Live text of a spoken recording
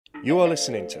You are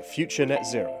listening to Future Net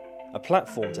Zero, a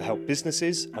platform to help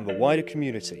businesses and the wider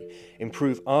community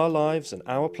improve our lives and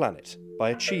our planet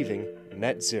by achieving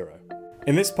net zero.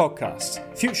 In this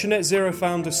podcast, Future Net Zero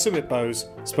founder Sumit Bose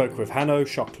spoke with Hanno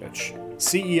Shocklich,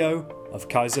 CEO of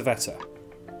Kaiserwetter.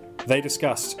 They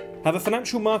discussed how the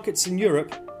financial markets in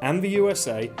Europe and the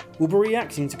USA will be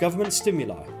reacting to government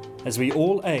stimuli as we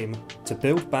all aim to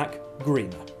build back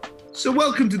greener. So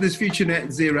welcome to this Future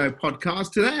Net Zero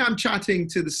podcast. Today I'm chatting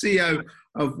to the CEO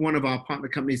of one of our partner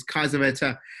companies,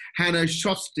 Kaiserwetter, Hanno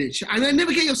Shocklich. And I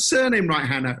never get your surname right,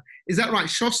 Hanno. Is that right?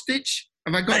 Shocklich?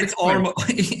 Have I got it?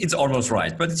 It's almost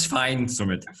right, but it's fine,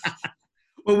 Sumit.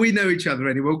 Well, we know each other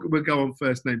anyway. We'll go on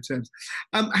first name terms.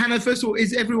 Hanno, first of all,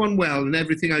 is everyone well and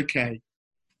everything okay?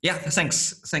 Yeah,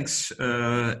 thanks.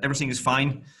 Everything is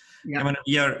fine. Yeah. I mean,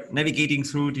 we are navigating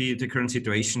through the current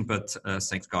situation, but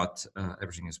thanks God,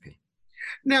 everything is okay.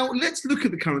 Now, let's look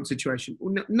at the current situation.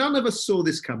 None of us saw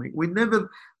this coming. We never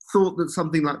thought that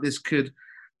something like this could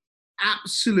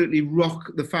absolutely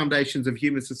rock the foundations of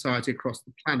human society across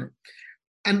the planet.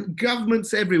 And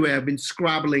governments everywhere have been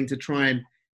scrabbling to try and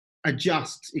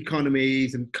adjust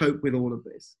economies and cope with all of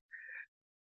this.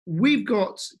 We've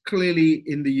got clearly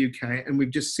in the UK, and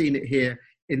we've just seen it here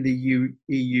in the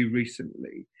EU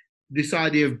recently, this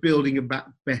idea of building back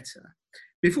better.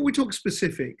 Before we talk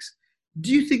specifics, do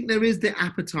you think there is the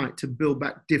appetite to build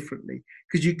back differently?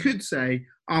 Because you could say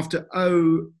after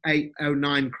 2008,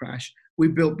 2009 crash, we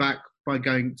built back by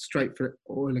going straight for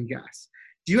oil and gas.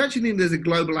 Do you actually think there's a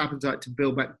global appetite to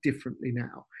build back differently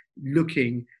now,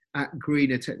 looking at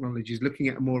greener technologies, looking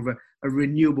at more of a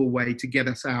renewable way to get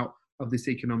us out of this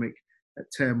economic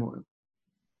turmoil?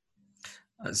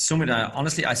 Sumit,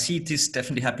 honestly, I see this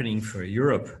definitely happening for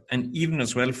Europe and even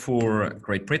as well for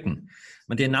Great Britain.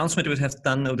 But the announcement we have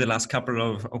done over the last couple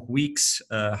of weeks,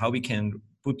 how we can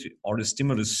put all the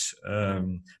stimulus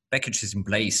packages in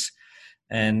place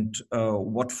and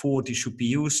what for they should be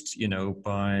used,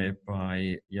 by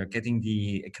getting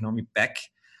the economy back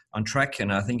on track.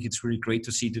 And I think it's really great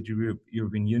to see that the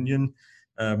European Union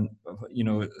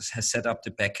has set up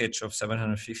the package of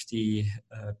 750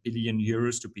 billion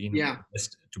euros to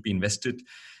be invested,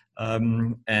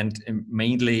 and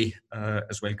mainly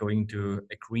as well going to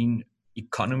a green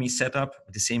economy setup.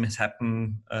 The same has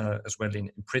happened as well in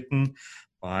Britain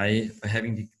by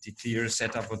having the clear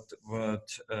setup what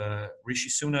Rishi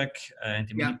Sunak and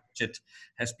the mini budget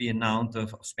has been announced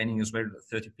of spending as well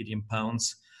 30 billion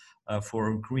pounds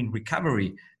for green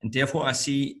recovery, and therefore I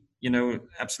see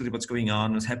absolutely what's going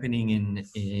on is happening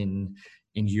in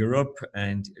Europe,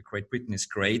 and Great Britain is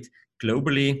great.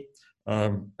 Globally,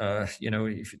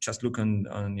 if you just look on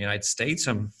the United States,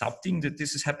 I'm doubting that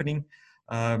this is happening.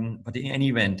 But in any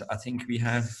event, I think we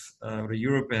have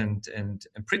Europe and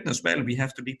Britain as well. We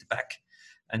have to lead the back,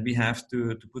 and we have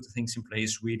to put the things in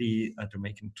place really to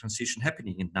make a transition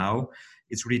happening. And now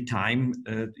it's really time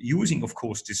using, of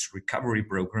course, this recovery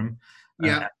program.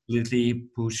 Absolutely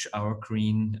push our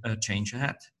green change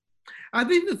ahead. I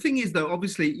think the thing is, though,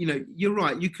 obviously, you're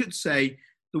right. You could say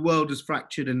the world is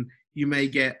fractured and you may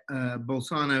get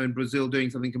Bolsonaro in Brazil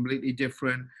doing something completely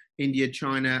different, India,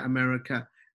 China, America.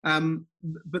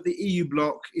 But the EU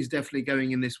bloc is definitely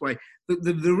going in this way.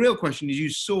 The real question is,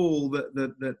 you saw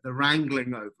the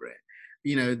wrangling over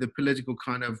it, the political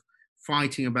kind of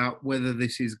fighting about whether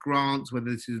this is grants, whether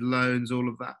this is loans, all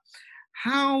of that.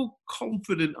 How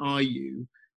confident are you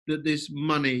that this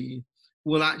money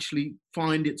will actually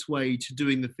find its way to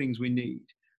doing the things we need,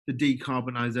 the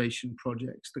decarbonisation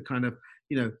projects, the kind of,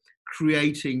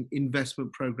 creating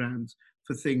investment programs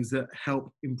for things that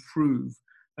help improve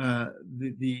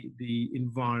the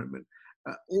environment,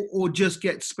 or just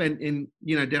get spent in,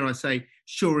 dare I say,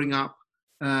 shoring up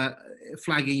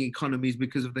flagging economies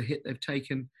because of the hit they've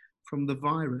taken from the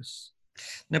virus?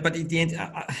 No, but in the end,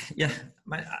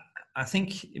 I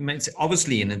think it's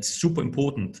obviously, and it's super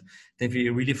important that we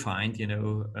really find,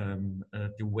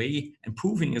 the way,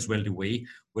 improving as well the way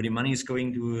where the money is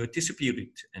going to distribute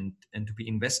it and to be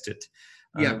invested.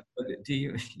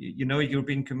 The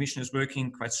European Commission is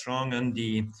working quite strong on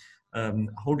the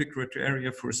whole regulatory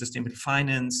area for sustainable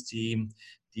finance, the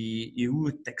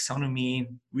EU taxonomy,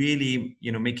 really,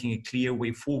 making a clear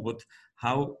way forward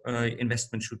how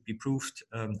investment should be proved,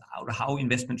 how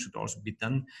investment should also be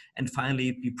done, and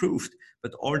finally be proved.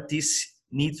 But all this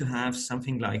need to have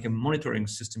something like a monitoring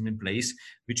system in place,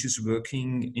 which is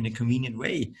working in a convenient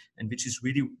way, and which is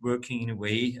really working in a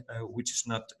way which is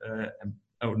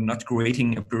not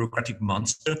creating a bureaucratic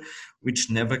monster,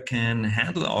 which never can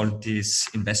handle all these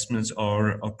investments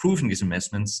or proving these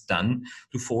investments done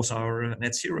to force our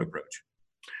net zero approach.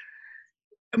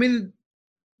 I mean,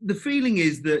 the feeling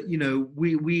is that,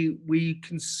 we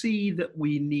can see that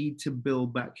we need to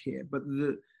build back here, but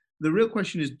the real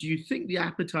question is, do you think the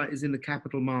appetite is in the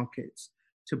capital markets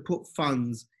to put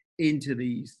funds into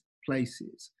these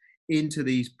places, into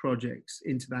these projects,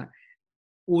 into that?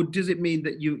 Or does it mean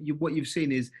that what you've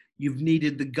seen is you've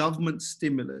needed the government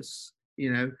stimulus,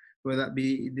 whether that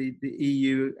be the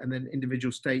EU and then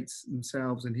individual states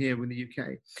themselves, and here in the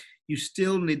UK, you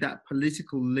still need that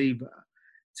political lever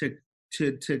to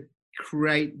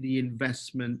create the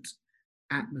investment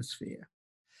atmosphere?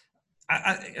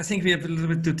 I think we have a little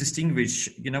bit to distinguish,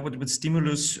 with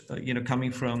stimulus,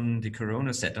 coming from the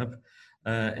Corona setup,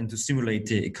 and to stimulate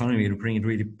the economy, to bring it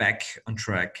really back on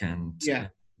track and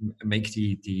make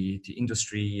the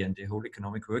industry and the whole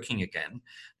economic working again,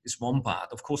 is one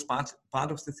part. Of course, part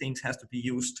of the things has to be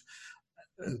used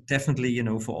definitely,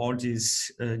 for all this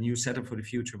new setup for the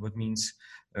future, what means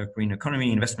green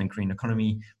economy, investment green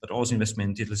economy, but also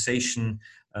investment in digitalization,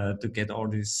 to get all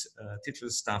this digital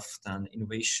stuff done,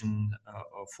 innovation,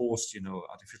 forced,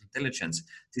 artificial intelligence.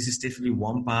 This is definitely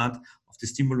one part of the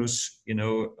stimulus,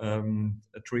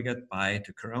 triggered by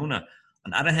the Corona.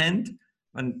 On the other hand,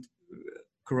 and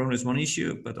Corona is one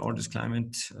issue, but all this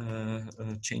climate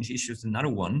change issue is another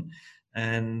one.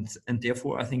 And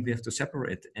therefore, I think we have to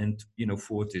separate. And,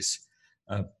 for this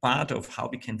part of how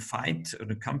we can fight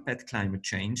or combat climate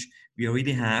change, we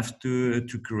really have to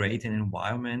create an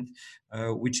environment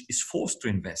which is forced to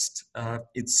invest.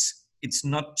 It's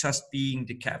not just being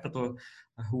the capital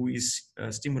who is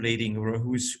stimulating or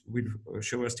will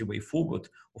show us the way forward.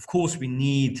 Of course, we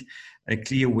need a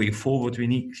clear way forward. We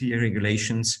need clear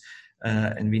regulations.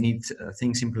 And we need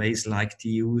things in place like the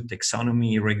EU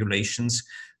taxonomy regulations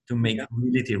to make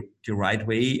really the right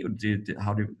way,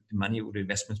 how the money or the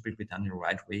investments will be done in the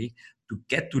right way to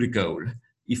get to the goal.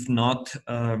 If not,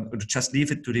 or just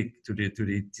leave it to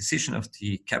the decision of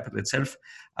the capital itself,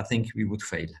 I think we would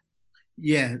fail.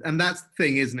 Yeah, and that's the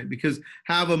thing, isn't it? Because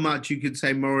however much you could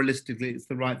say moralistically it's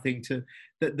the right thing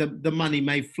that the money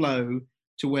may flow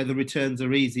to where the returns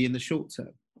are easy in the short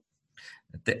term.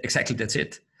 Exactly, that's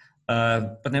it.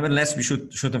 But nevertheless, we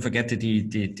shouldn't forget that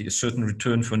the certain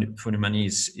return for the money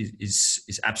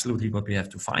is absolutely what we have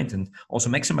to find, and also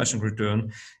maximizing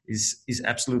return is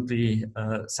absolutely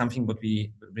something what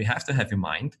we have to have in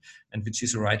mind, and which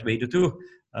is the right way to do.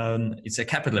 It's a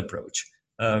capital approach.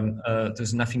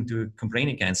 There's nothing to complain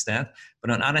against that.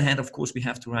 But on the other hand, of course, we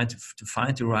have to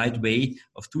find the right way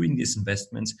of doing these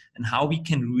investments and how we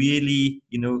can really,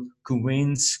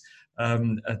 convince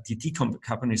the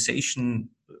decarbonization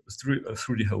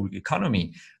through the whole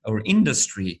economy or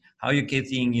industry, how you're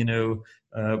getting, to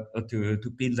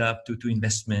build up to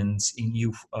investments in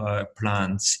new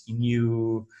plants, in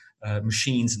new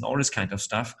machines and all this kind of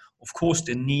stuff. Of course,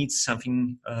 there needs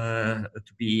something to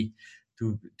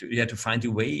find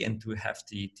a way and to have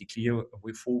the clear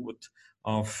way forward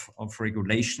of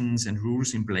regulations and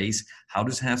rules in place. How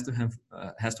this has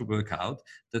to work out,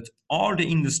 that all the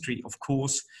industry, of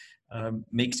course,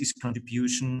 makes this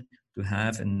contribution to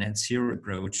have a net zero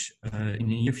approach in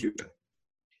the near future.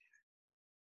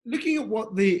 Looking at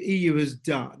what the EU has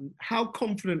done, how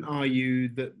confident are you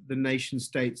that the nation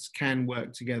states can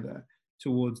work together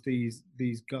towards these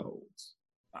goals?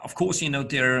 Of course,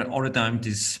 there are all the time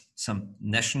some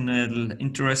national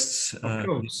interests,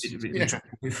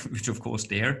 which of course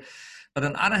there. But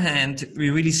on the other hand, we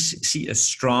really see a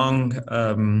strong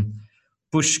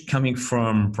push coming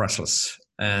from Brussels.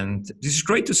 And this is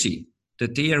great to see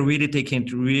that they are really taking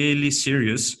it really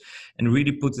serious and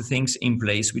really put the things in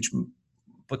place, which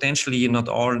potentially not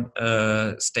all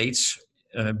states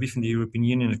within the European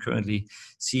Union are currently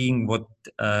seeing what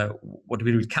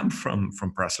will come from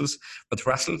Brussels. But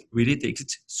Brussels really takes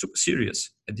it super serious,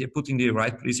 and they're putting the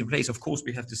right policy in place. Of course,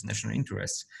 we have these national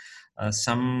interests,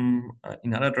 some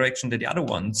in other direction than the other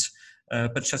ones.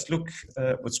 But just look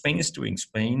what Spain is doing.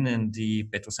 Spain and the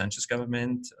Pedro Sanchez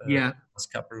government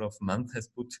last couple of months has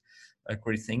put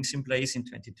great things in place in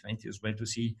 2020 as well, to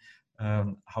see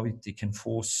how they can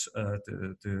force a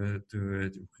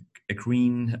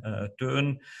green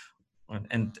turn,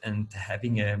 and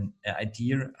having an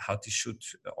idea how this should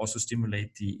also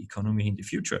stimulate the economy in the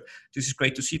future. This is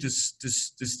great to see this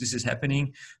is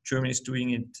happening. Germany is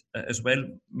doing it as well.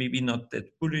 Maybe not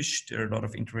that bullish. There are a lot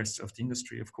of interests of the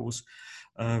industry, of course.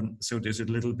 So there's a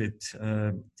little bit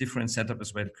different setup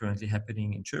as well currently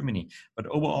happening in Germany. But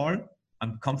overall,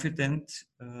 I'm confident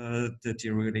that the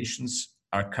regulations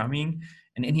are coming.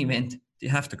 In any event, they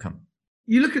have to come.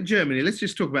 You look at Germany. Let's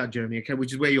just talk about Germany, okay,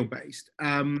 which is where you're based.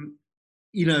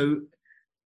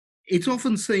 It's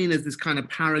often seen as this kind of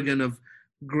paragon of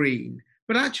green,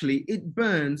 but actually it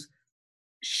burns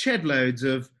shed loads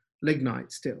of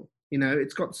lignite still. You know,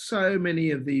 it's got so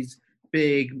many of these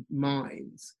big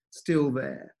mines still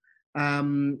there.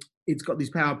 It's got these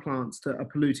power plants that are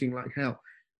polluting like hell.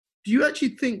 Do you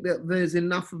actually think that there's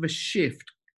enough of a shift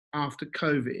after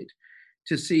COVID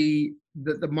to see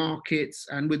that the markets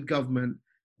and with government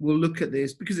will look at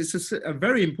this, because it's a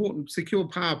very important secure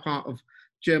power part of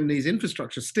Germany's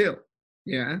infrastructure still,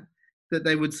 yeah, that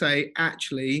they would say,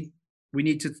 actually, we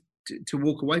need to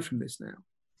walk away from this now?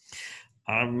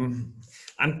 I'm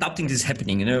doubting this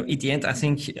happening. You know, at the end, I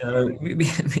think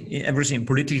everything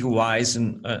political wise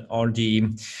and all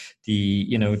the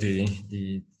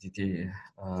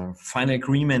final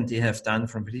agreement they have done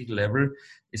from political level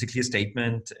is a clear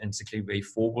statement and it's a clear way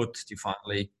forward.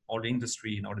 Finally, all the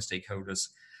industry and all the stakeholders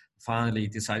finally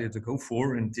decided to go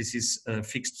for, and this is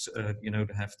fixed. To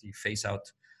have the phase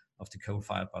out of the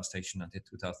coal-fired power station until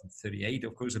 2038.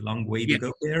 Of course, a long way to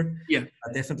go there. Yeah,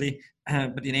 definitely.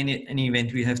 But in any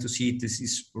event, we have to see this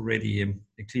is already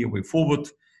a clear way forward,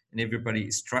 and everybody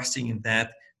is trusting in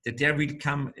that there will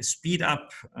come a speed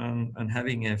up and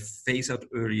having a phase out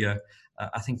earlier.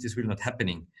 I think this will not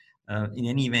happening. In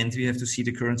any event, we have to see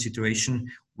the current situation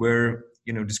where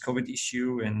this COVID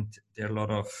issue, and there are a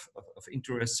lot of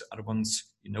interests. Other ones,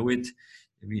 it.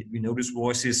 We know these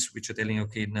voices which are telling,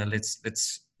 okay, now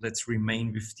let's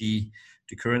remain with the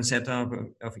current setup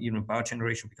of even power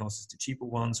generation because it's the cheaper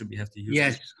one. So we have to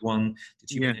use the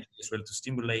cheaper energy as well to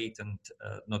stimulate and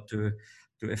not to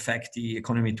affect the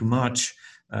economy too much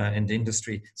and the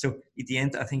industry. So at the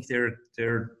end, I think there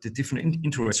are the different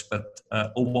interests, but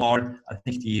overall, I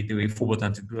think the way forward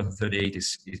until 2038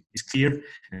 is clear,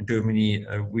 and Germany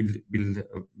will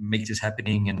make this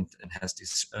happening and has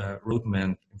this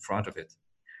roadmap in front of it.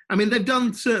 I mean, they've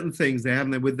done certain things there,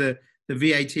 haven't they, with the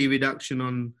VAT reduction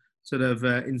on sort of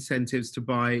incentives to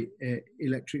buy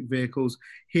electric vehicles.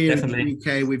 Here Definitely. in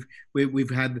the UK, we've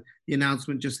had the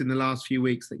announcement just in the last few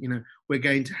weeks that we're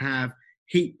going to have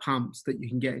heat pumps that you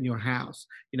can get in your house.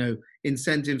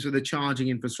 Incentives for the charging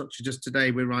infrastructure. Just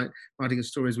today, we're writing a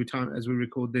story as we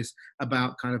record this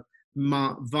about kind of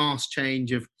vast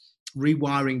change of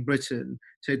rewiring Britain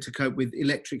to cope with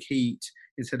electric heat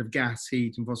instead of gas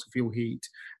heat and fossil fuel heat.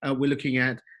 We're looking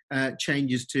at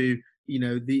changes to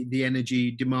the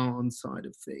energy demand side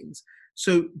of things.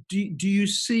 So do you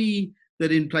see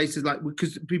that in places like,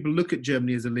 because people look at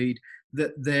Germany as a lead,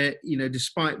 that they're,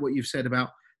 despite what you've said about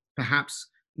perhaps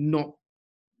not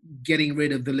getting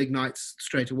rid of the lignites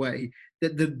straight away,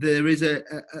 that there is a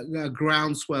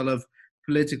groundswell of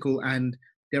political and,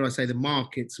 dare I say, the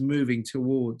markets moving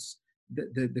towards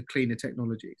the cleaner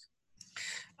technologies?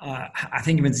 I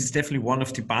think it's definitely one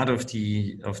of the part of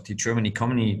the German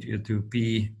economy to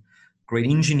be great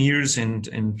engineers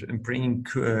and bringing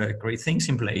great things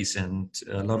in place, and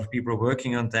a lot of people are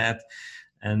working on that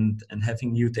and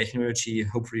having new technology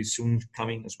hopefully soon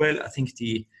coming as well. I think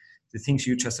the things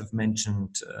you just have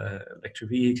mentioned, electric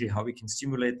vehicle, how we can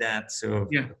stimulate that, so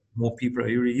more people are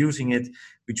really using it,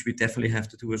 which we definitely have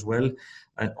to do as well.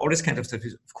 And all this kind of stuff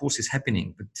of course is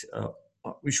happening, but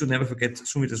we should never forget,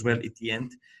 Sumit, as well, at the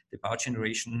end, the power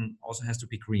generation also has to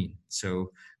be green.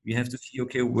 So we have to see,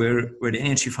 okay, where the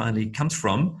energy finally comes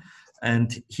from.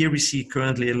 And here we see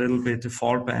currently a little bit of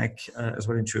fallback as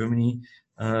well in Germany,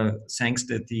 thanks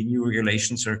that the new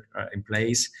regulations are in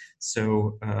place.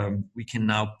 So we can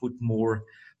now put more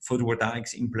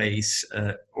photovoltaics in place.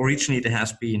 Originally, there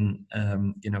has been,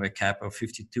 a cap of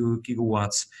 52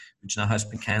 gigawatts, which now has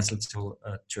been cancelled. So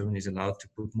Germany is allowed to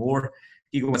put more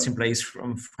gigawatts in place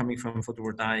coming from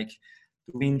photovoltaic.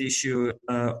 The wind issue,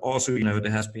 also, there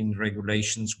has been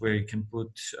regulations where you can put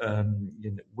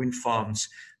wind farms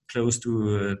close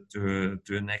to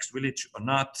the next village or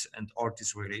not, and all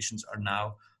these regulations are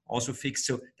now also fixed.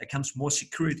 So there comes more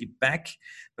security back,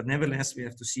 but nevertheless, we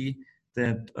have to see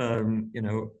that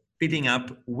building up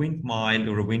a windmill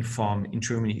or a wind farm in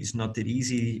Germany is not that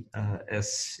easy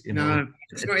as No,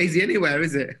 it's not easy anywhere,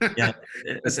 is it? Yeah,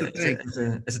 as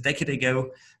a decade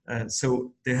ago.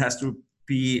 So there has to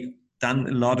be done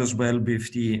a lot as well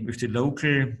with the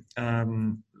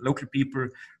local people,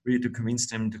 really to convince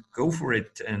them to go for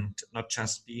it and not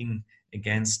just being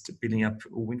against building up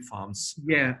wind farms.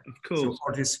 Yeah, of course. So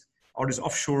all these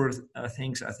offshore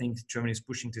things, I think Germany is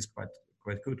pushing this quite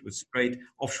good. It's great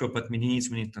offshore, but we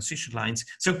need transition lines.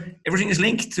 So everything is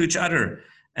linked to each other.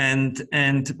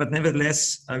 But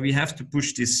nevertheless, we have to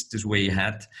push this way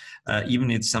ahead. Even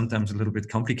it's sometimes a little bit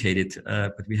complicated,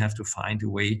 but we have to find a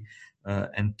way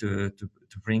and to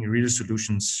bring real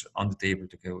solutions on the table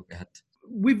to go ahead.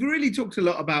 We've really talked a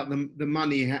lot about the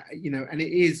money, and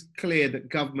it is clear that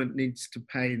government needs to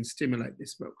pay and stimulate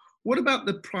this. But what about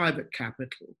the private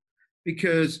capital?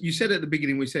 because you said at the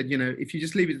beginning, we said, if you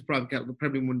just leave it to private capital,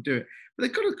 probably wouldn't do it. But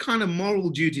they've got a kind of moral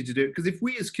duty to do it, because if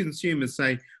we as consumers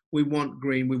say we want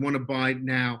green, we want to buy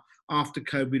now, after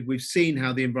COVID, we've seen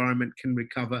how the environment can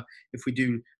recover if we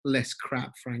do less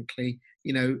crap, frankly.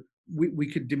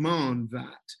 We could demand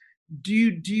that. Do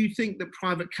you think that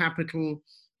private capital,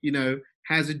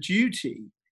 has a duty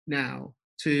now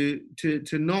to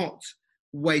not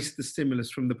waste the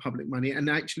stimulus from the public money and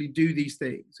actually do these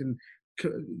things and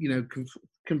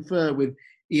confer with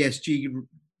ESG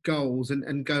goals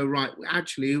and go, right,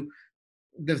 actually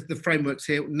the framework's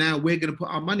here, now we're going to put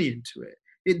our money into it.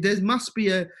 There must be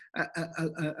a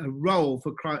role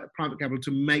for private capital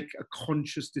to make a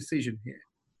conscious decision here.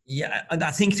 Yeah, and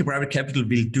I think the private capital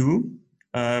will do.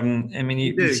 I think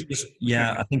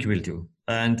it will do.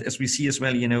 And as we see as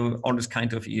well, all this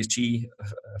kind of ESG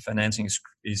financing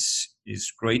is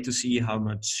great to see how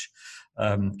much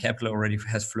capital already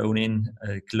has flown in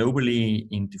globally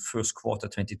in the first quarter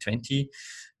 2020.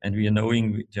 And we are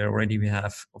knowing that already we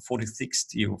have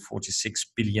 $46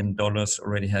 billion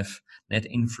already have net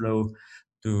inflow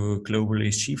to global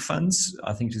ESG funds.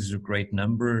 I think this is a great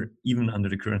number, even under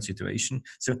the current situation.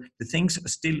 So the things are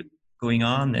still going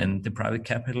on, and the private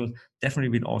capital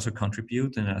definitely will also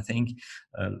contribute. And I think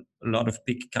a lot of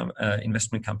big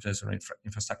investment companies or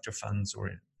infrastructure funds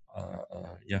or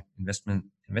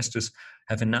investors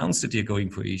have announced that they're going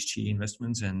for ESG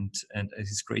investments, and it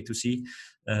is great to see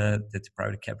that the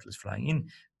private capital is flying in.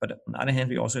 But on the other hand,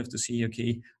 we also have to see,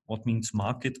 okay, what means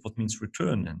market, what means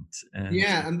return,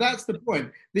 and that's the point.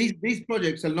 These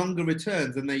projects are longer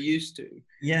returns than they used to.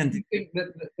 Yeah, and do you think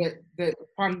that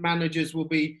fund managers will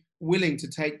be willing to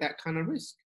take that kind of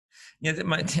risk? Yeah,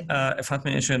 a fund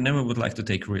manager never would like to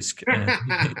take risk.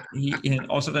 He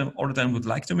also all the time would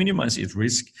like to minimize his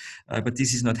risk, but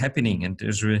this is not happening. And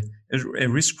there's a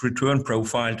risk return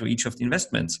profile to each of the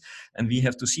investments, and we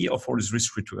have to see for this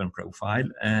risk return profile.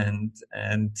 And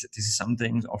this is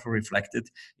something also reflected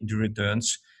in the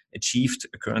returns achieved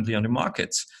currently on the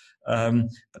markets.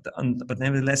 But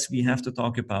nevertheless, we have to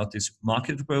talk about this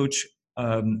market approach.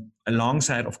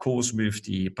 Alongside, of course, with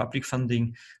the public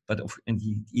funding, but in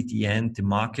the end, the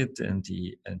market and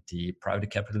the private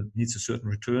capital needs a certain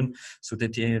return so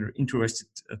that they're interested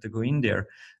to go in there.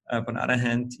 But on the other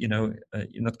hand, you're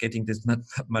not getting this not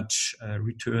much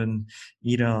return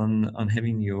either on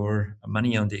having your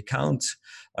money on the account,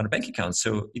 on a bank account.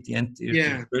 So at the end,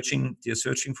 they're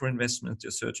searching for investment, they're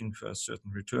searching for a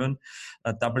certain return.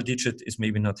 Double digit is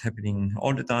maybe not happening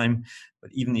all the time,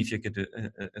 but even if you get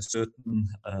a certain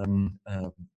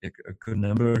a good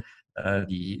number,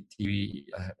 the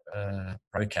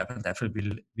private capital definitely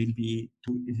will be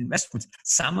to investments.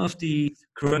 Some of the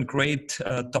current great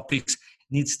topics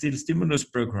need still stimulus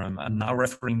program. I'm now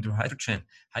referring to hydrogen.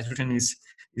 Hydrogen is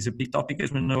a big topic,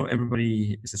 as we know.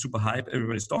 Everybody is a super hype.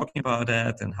 Everybody's talking about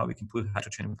that and how we can put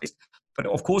hydrogen in place. But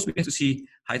of course, we have to see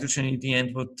hydrogen in the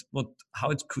end, how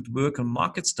it could work on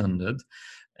market standard.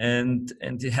 And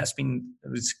it has been,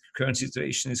 this current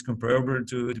situation is comparable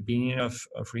to the beginning of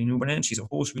renewable energies. Of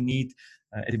course, we need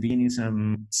at the beginning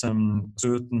some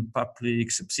certain public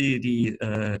subsidy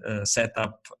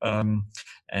setup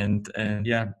and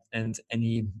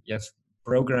any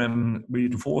program really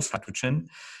to force hydrogen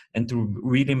and to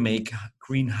really make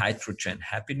green hydrogen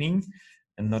happening,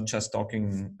 and not just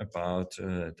talking about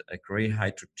a gray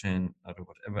hydrogen or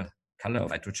whatever color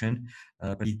of hydrogen,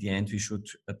 but at the end we should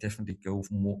definitely go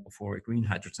for a green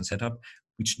hydrogen setup,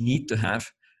 which need to have,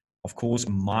 of course, a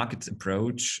market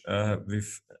approach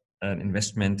with an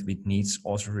investment which needs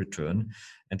also return.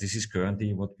 And this is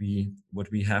currently what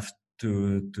we have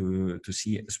to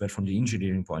see as well from the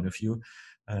engineering point of view.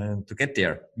 To get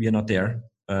there, we are not there,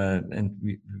 and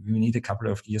we need a couple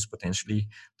of years potentially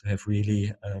to have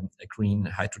really a green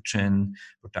hydrogen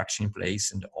production in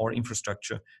place and all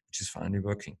infrastructure which is finally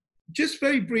working. Just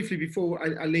very briefly before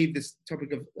I leave this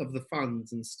topic of the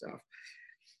funds and stuff,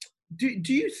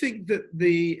 do you think that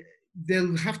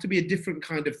there'll have to be a different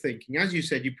kind of thinking? As you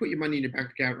said, you put your money in your bank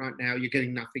account right now, you're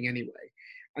getting nothing anyway.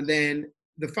 And then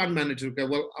the fund manager will go,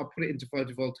 well, I'll put it into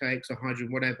photovoltaics or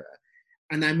hydrogen, whatever.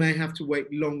 And they may have to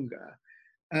wait longer.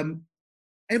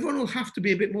 Everyone will have to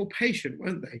be a bit more patient,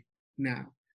 won't they, now,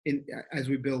 as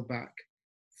we build back?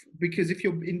 Because if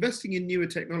you're investing in newer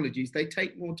technologies, they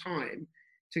take more time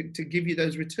to give you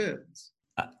those returns.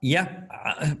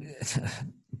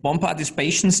 One part is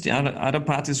patience, the other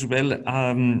part is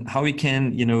how we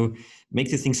can,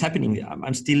 make the things happening.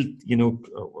 I'm still,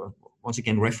 once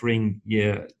again referring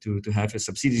here to have a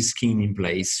subsidy scheme in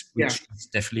place, which is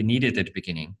definitely needed at the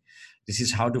beginning. This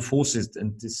is how to force it,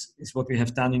 and this is what we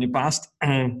have done in the past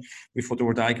with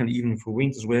photovoltaic and even for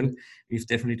wind as well. We've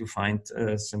definitely to find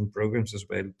some programs as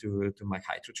well to make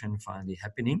hydrogen finally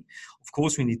happening. Of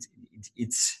course, we need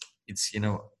it's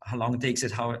how long it takes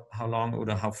it, how long or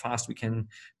how fast we can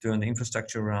turn the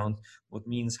infrastructure around. What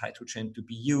means hydrogen to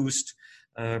be used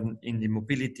in the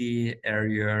mobility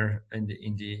area, in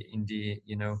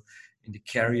the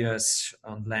carriers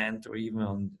on land or even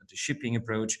on the shipping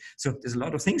approach. So there's a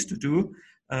lot of things to do,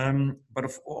 but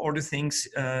of all the things,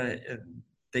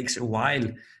 takes a while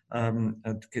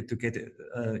to get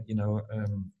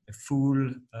a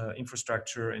full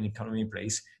infrastructure and economy in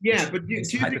place. Yeah, but do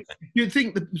you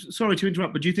think sorry to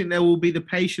interrupt, but do you think there will be the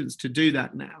patience to do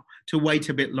that now, to wait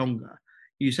a bit longer?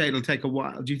 You say it'll take a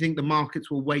while. Do you think the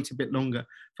markets will wait a bit longer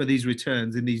for these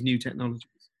returns in these new technologies?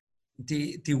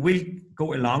 They will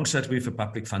go alongside with a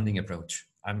public funding approach.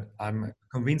 I'm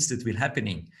convinced it will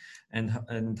happening,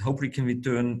 and hopefully can we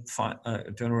turn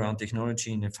around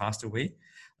technology in a faster way.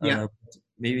 Yeah.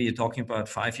 Maybe you're talking about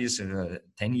 5 years or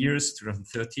 10 years,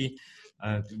 2030.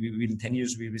 In 10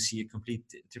 years we will see a complete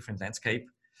different landscape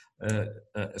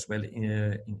as well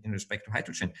in respect to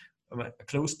hydrogen.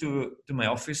 Close to my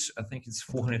office, I think it's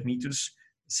 400 meters.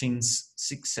 Since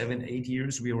 6, 7, 8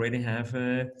 years, we already have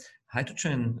a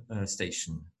hydrogen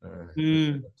station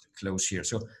close here.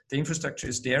 So the infrastructure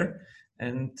is there,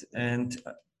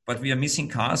 but we are missing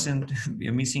cars and we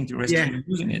are missing the rest of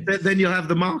using it. Then you'll have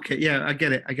the market. Yeah, I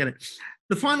get it.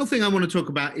 The final thing I want to talk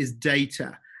about is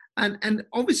data. And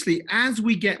obviously, as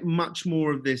we get much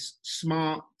more of this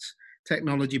smart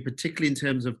technology, particularly in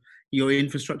terms of your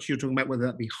infrastructure you're talking about, whether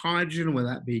that be hydrogen, whether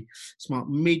that be smart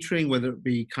metering, whether it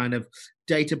be kind of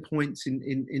data points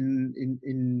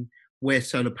in where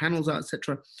solar panels are,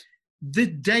 etc. The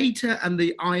data and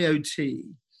the IoT,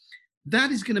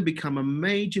 that is going to become a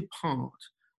major part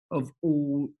of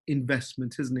all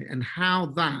investment, isn't it? And how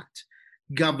that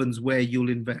governs where you'll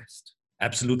invest.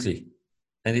 Absolutely.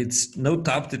 And it's no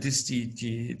doubt that this is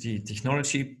the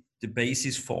technology, the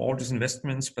basis for all these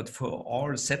investments, but for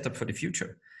all setup for the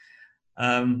future.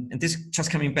 And this just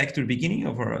coming back to the beginning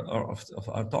of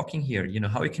our talking here,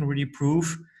 how we can really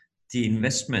prove the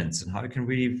investments and how we can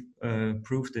really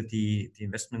prove that the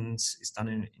investments is done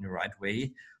in the right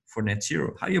way for net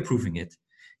zero. How are you proving it?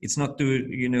 It's not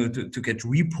to get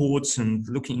reports and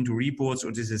looking into reports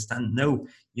or this is done. No,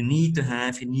 you need to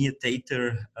have a near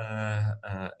data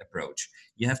approach.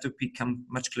 You have to become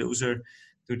much closer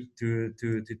to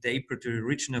the data, to the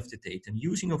origin of the data, and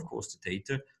using, of course, the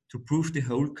data to prove the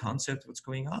whole concept, what's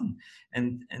going on.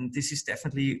 And this is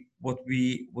definitely what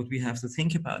we have to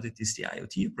think about. It is the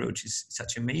IoT approach is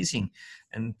such amazing,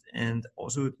 and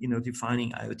also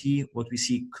defining IoT, what we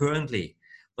see currently.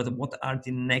 But what are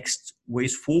the next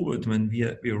ways forward when we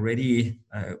are ready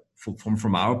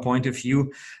from our point of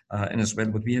view, and as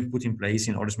well what we have put in place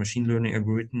in all these machine learning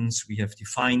algorithms we have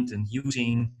defined and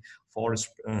using for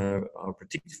our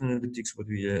predictive analytics, what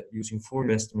we are using for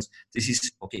investments. This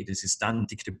is done,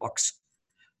 tick the box.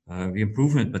 The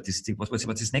improvement, but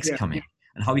what is next coming,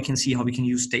 and how we can see how we can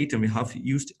use data, and we have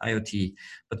used IoT.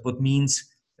 But what means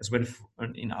as well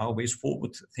in our ways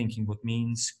forward thinking, what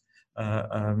means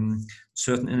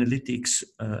certain analytics,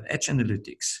 edge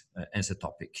analytics as a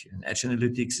topic. And edge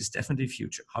analytics is definitely the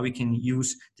future. How we can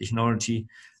use technology,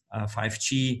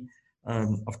 5G,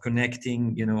 of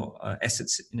connecting,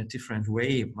 assets in a different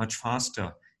way, much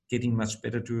faster, getting much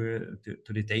better to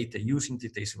the data, using the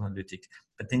data analytics,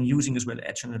 but then using as well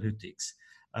edge analytics.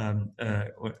 And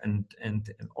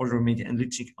already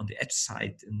analytics on the edge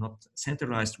side and not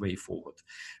centralized way forward.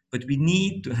 But we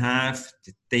need to have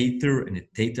the data and the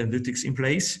data analytics in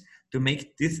place to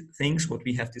make these things, what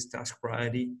we have discussed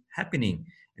priorly, happening.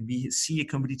 And we see a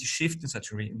complete shift in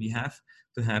such a way. And we have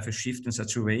to have a shift in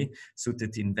such a way so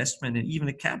that the investment and even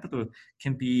the capital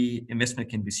investment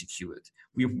can be secured.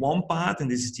 We have one part, and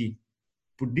this is the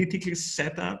political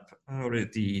setup or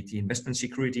the investment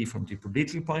security from the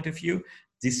political point of view.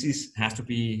 This has to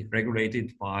be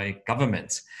regulated by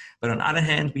governments. But on the other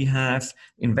hand, we have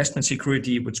investment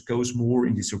security, which goes more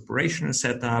in this operational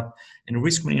setup and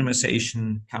risk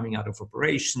minimization coming out of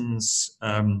operations,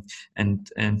 and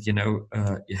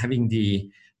having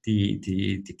the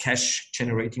cash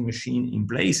generating machine in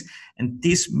place. And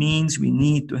this means we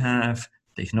need to have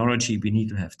technology, we need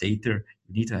to have data,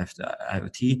 we need to have the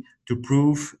IoT to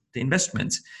prove the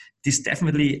investments. This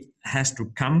definitely has to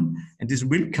come, and this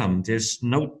will come. There's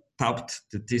no doubt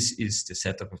that this is the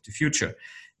setup of the future.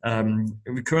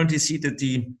 We currently see that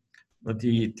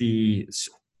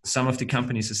some of the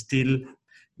companies are still,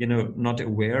 not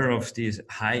aware of this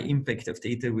high impact of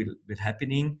data will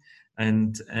happening,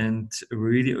 and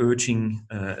really urging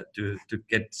to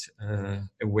get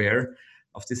aware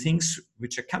of the things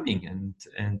which are coming,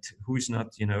 and who is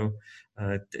not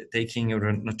taking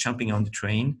or not jumping on the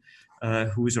train,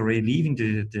 who is already leaving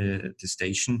the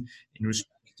station in respect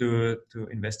to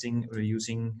investing or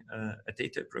using a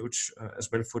data approach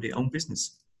as well for their own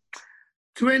business.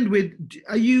 To end with,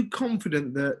 are you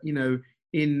confident that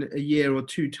in a year or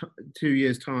 2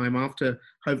 years' time, after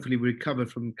hopefully we recover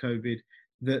from COVID,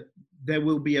 that there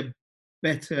will be a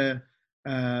better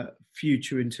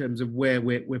future in terms of where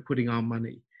we're putting our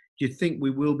money? Do you think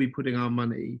we will be putting our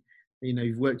money?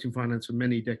 You've worked in finance for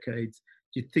many decades.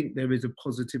 Do you think there is a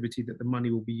positivity that the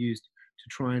money will be used to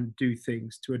try and do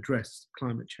things to address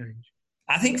climate change?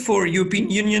 I think for European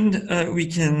Union, we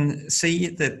can say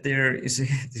that there is a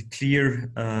clear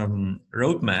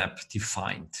roadmap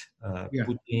defined,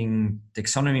 putting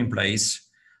taxonomy in place,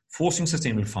 forcing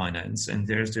sustainable finance, and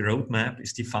there's the roadmap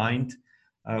is defined.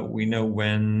 We know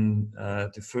when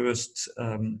the first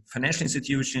financial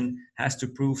institution has to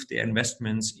prove their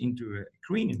investments into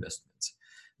green investments.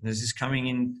 And this is coming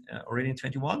in already in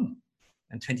 21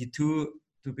 and 22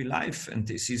 to be live, and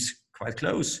this is quite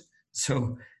close.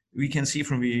 So we can see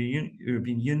from the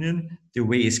European Union, the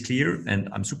way is clear, and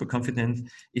I'm super confident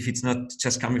if it's not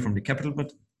just coming from the capital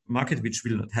market, which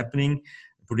will not happening,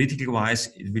 politically wise,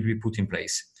 it will be put in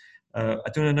place. I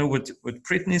don't know what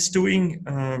Britain is doing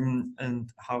and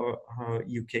how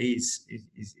UK is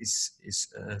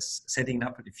setting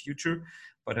up for the future,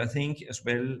 but I think as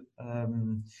well,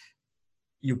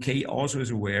 UK also is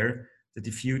aware that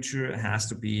the future has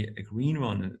to be a green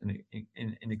one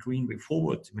and a green way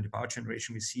forward. I mean, the power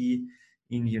generation we see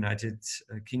in the United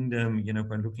Kingdom,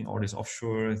 by looking at all these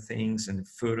offshore things and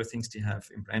further things they have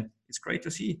in plan, it's great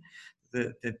to see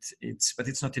but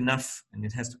it's not enough, and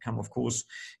it has to come, of course,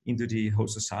 into the whole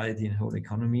society and whole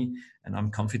economy. And I'm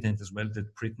confident as well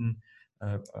that Britain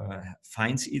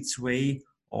finds its way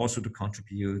also to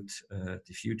contribute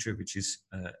the future, which is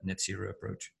a net zero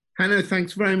approach. Hanno,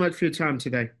 thanks very much for your time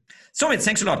today. Sumit,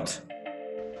 thanks a lot.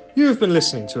 You have been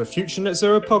listening to a Future Net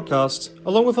Zero podcast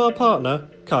along with our partner,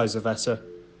 Kaiserwetter.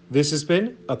 This has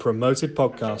been a promoted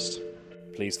podcast.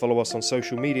 Please follow us on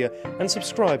social media and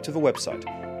subscribe to the website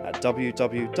at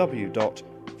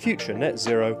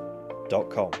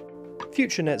www.futurenetzero.com.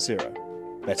 Future Net Zero.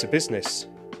 Better business,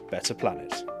 better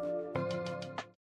planet.